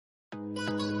We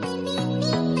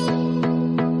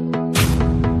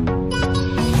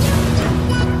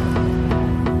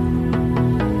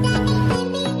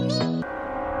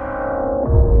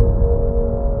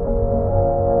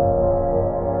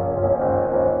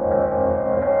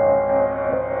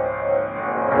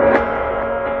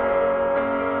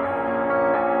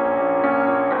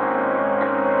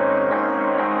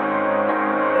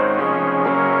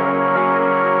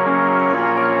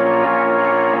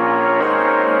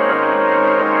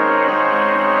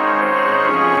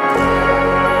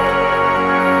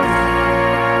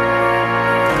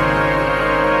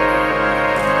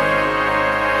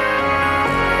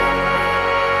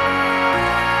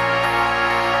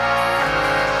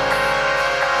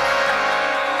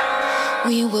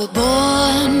were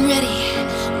born ready,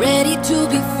 ready to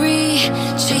be free,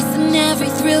 chasing every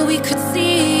thrill we could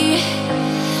see.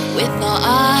 With our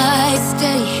eyes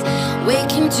steady,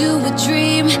 waking to a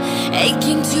dream,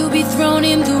 aching to be thrown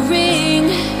in the ring.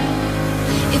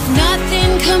 If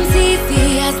nothing comes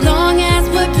easy, as long as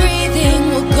we're breathing,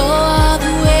 we'll go all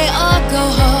the way or go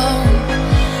home.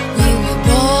 We were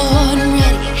born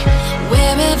ready,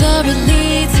 wherever it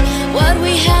leads, what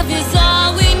we have is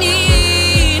all we need.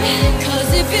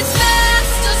 If it's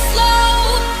fast or slow,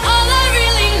 all I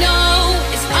really know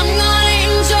is I'm gonna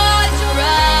enjoy the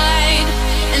ride.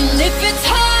 And if it's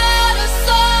hard or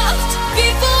soft,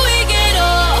 before we get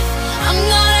off, I'm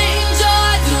gonna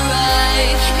enjoy the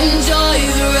ride, enjoy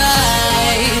the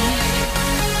ride.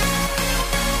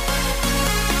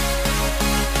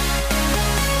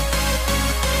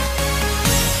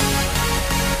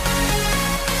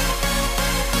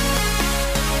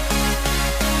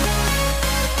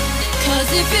 'Cause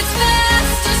if it's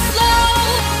fast or slow,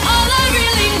 all I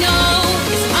really know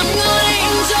is I'm gonna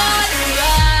enjoy the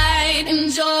ride,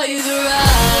 enjoy the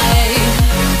ride.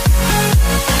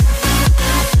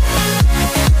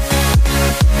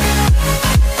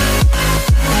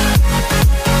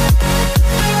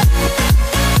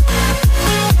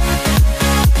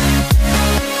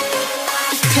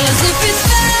 'Cause if it's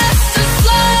fast or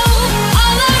slow,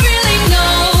 all I really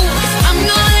know is I'm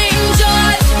gonna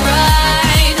enjoy the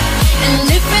ride. And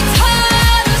if it's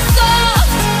hard or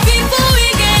soft, before we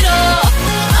get off,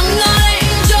 I'm gonna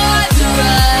enjoy the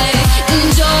ride,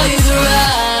 enjoy the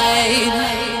ride.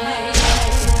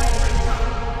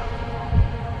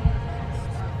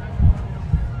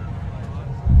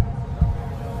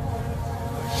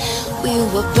 We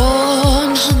were born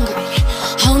hungry,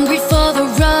 hungry for the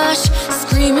rush,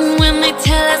 screaming when they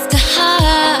tell us to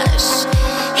hush.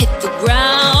 Hit the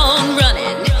ground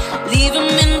running, leave them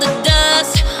in the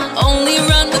dust, only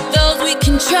run with those we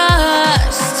can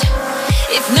trust.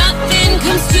 If nothing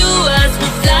comes to us,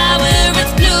 we'll fly where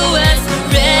it's bluest,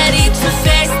 ready to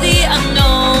face the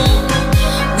unknown.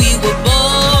 We were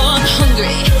born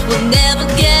hungry, we'll never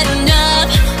get enough,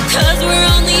 'cause we're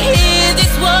only here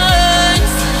this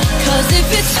once. 'Cause if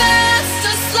it's fast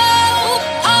or slow,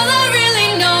 all I really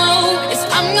know is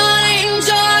I'm gonna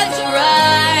enjoy the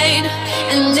ride.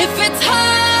 And if it's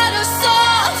hard or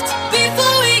soft,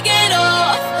 before we get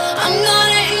off, I'm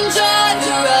gonna enjoy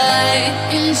the ride,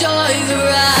 enjoy the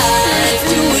ride. Let's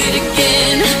do it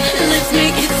again, let's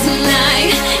make it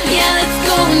tonight. Yeah, let's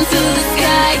go until the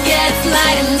sky gets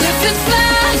light. And if it's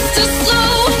fast or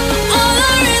slow, all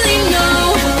I really know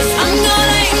is I'm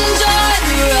gonna enjoy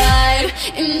the ride,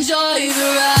 enjoy the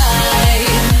ride.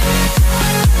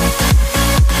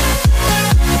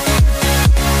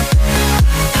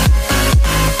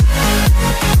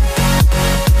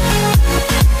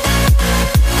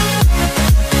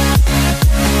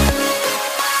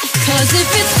 'Cause if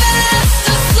it's fast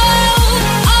or slow,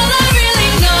 all I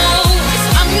really know is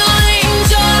I'm gonna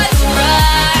enjoy the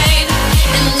ride.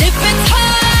 And if it's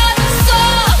hard or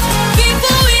soft,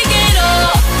 before we get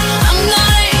off, I'm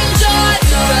gonna enjoy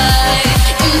the ride,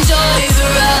 enjoy the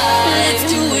ride. Let's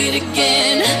do it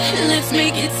again, let's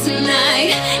make it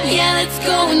tonight. Yeah, let's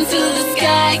go until the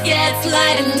sky gets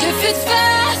light. And if it's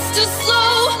fast or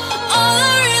slow, all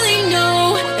I really know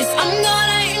is I'm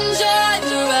gonna enjoy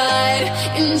the ride,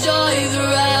 enjoy the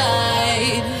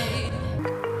ride.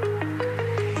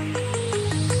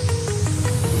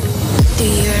 Do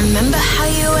you remember how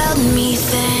you held me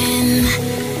then?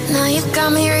 Now you got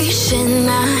me reaching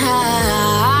out.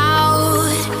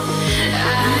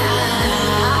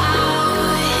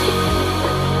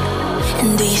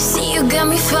 And do you see you got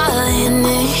me falling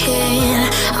in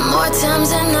more times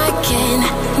than I can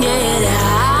get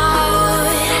out?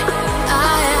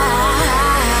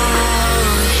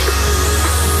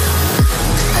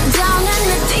 Down in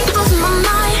the deep of my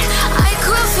mind, I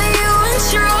cry for you and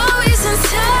you're always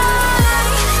inside.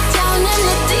 Down in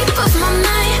the deep of my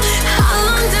mind, how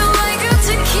long do I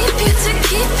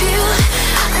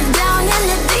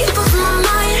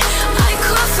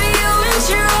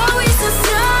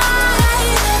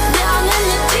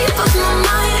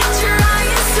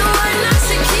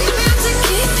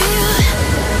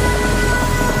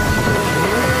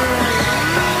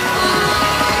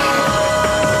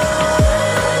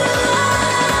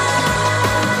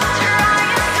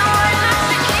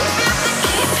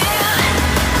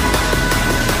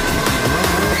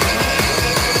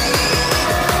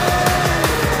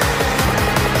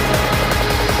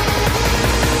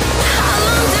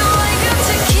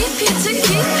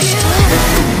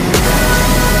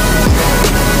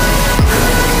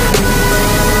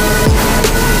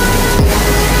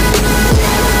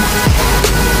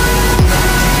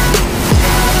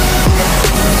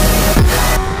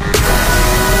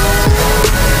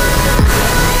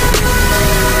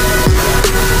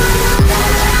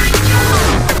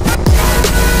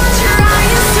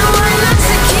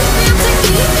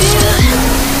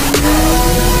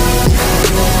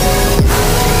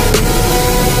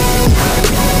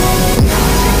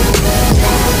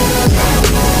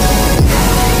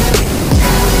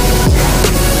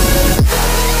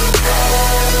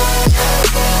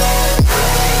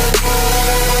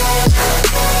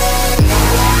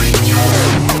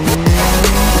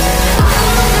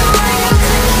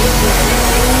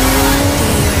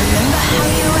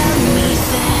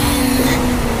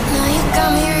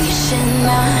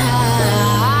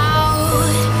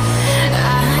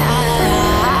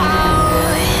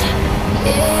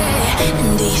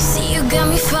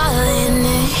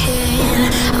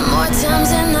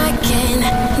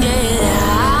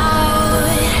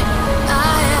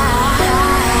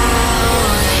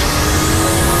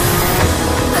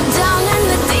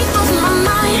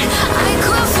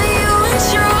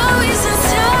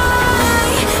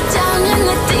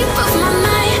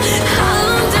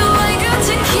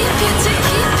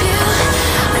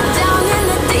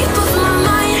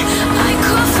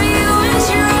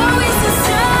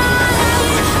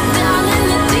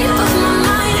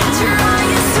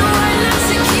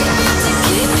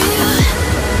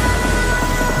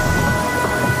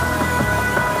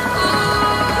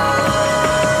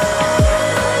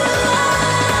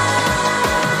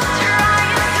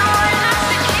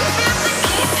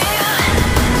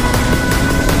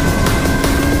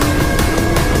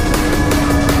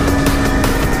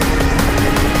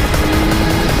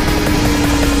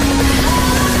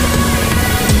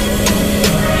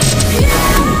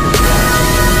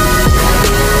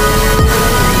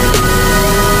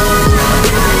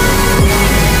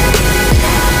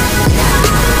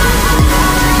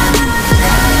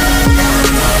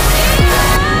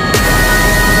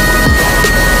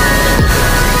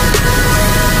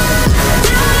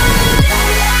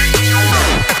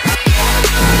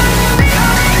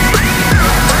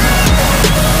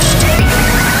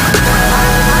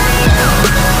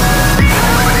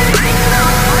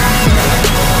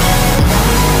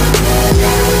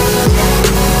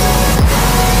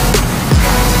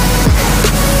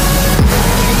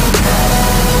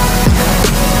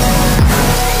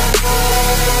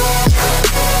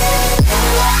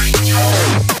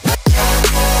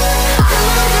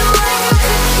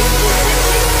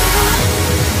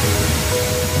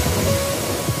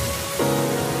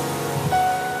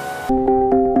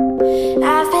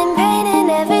I've been painting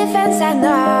every fence I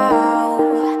know.